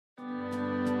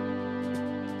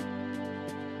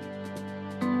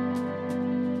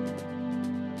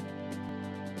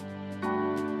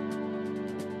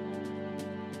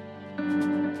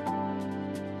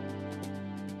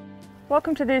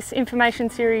Welcome to this information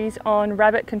series on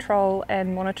rabbit control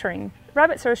and monitoring.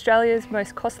 Rabbits are Australia's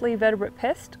most costly vertebrate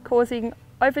pest, causing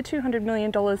over $200 million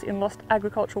in lost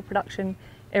agricultural production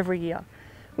every year.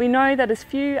 We know that as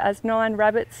few as 9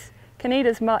 rabbits can eat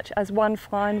as much as 1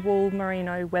 fine wool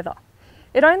merino wether.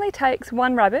 It only takes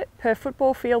 1 rabbit per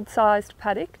football field sized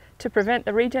paddock to prevent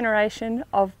the regeneration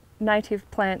of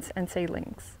native plants and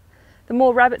seedlings. The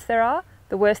more rabbits there are,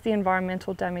 the worse the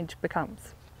environmental damage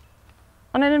becomes.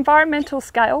 On an environmental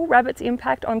scale, rabbits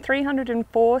impact on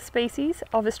 304 species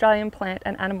of Australian plant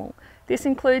and animal. This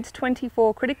includes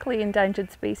 24 critically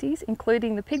endangered species,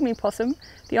 including the pygmy possum,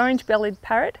 the orange-bellied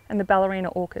parrot and the ballerina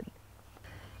orchid.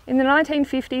 In the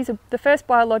 1950s, the first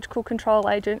biological control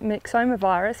agent, myxoma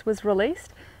virus, was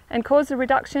released and caused a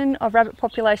reduction of rabbit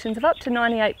populations of up to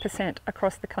 98%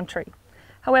 across the country.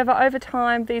 However, over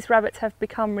time, these rabbits have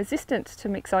become resistant to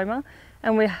myxoma,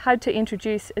 and we had to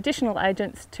introduce additional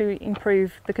agents to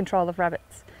improve the control of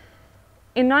rabbits.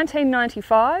 In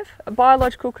 1995, a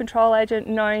biological control agent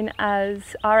known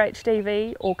as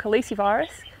RHDV or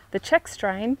calicivirus, the Czech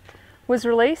strain, was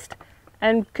released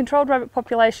and controlled rabbit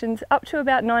populations up to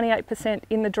about 98%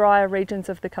 in the drier regions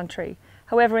of the country.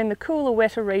 However, in the cooler,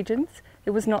 wetter regions,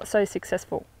 it was not so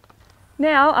successful.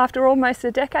 Now, after almost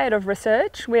a decade of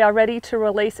research, we are ready to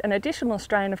release an additional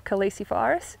strain of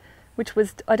calicivirus, which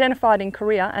was identified in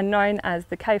Korea and known as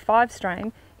the K5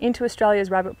 strain, into Australia's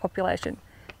rabbit population.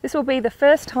 This will be the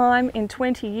first time in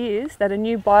 20 years that a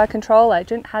new biocontrol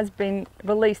agent has been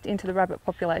released into the rabbit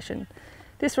population.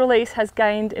 This release has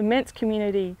gained immense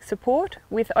community support,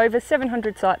 with over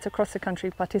 700 sites across the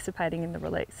country participating in the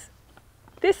release.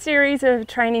 This series of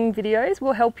training videos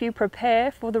will help you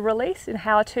prepare for the release and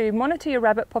how to monitor your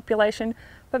rabbit population,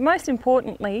 but most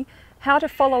importantly, how to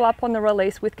follow up on the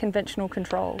release with conventional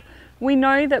control. We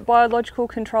know that biological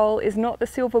control is not the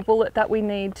silver bullet that we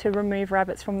need to remove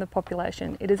rabbits from the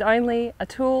population. It is only a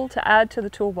tool to add to the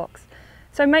toolbox.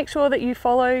 So make sure that you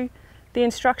follow the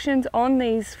instructions on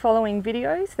these following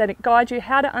videos that guide you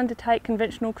how to undertake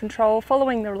conventional control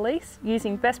following the release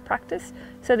using best practice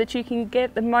so that you can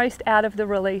get the most out of the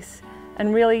release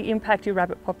and really impact your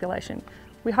rabbit population.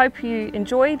 We hope you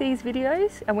enjoy these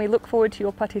videos and we look forward to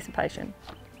your participation.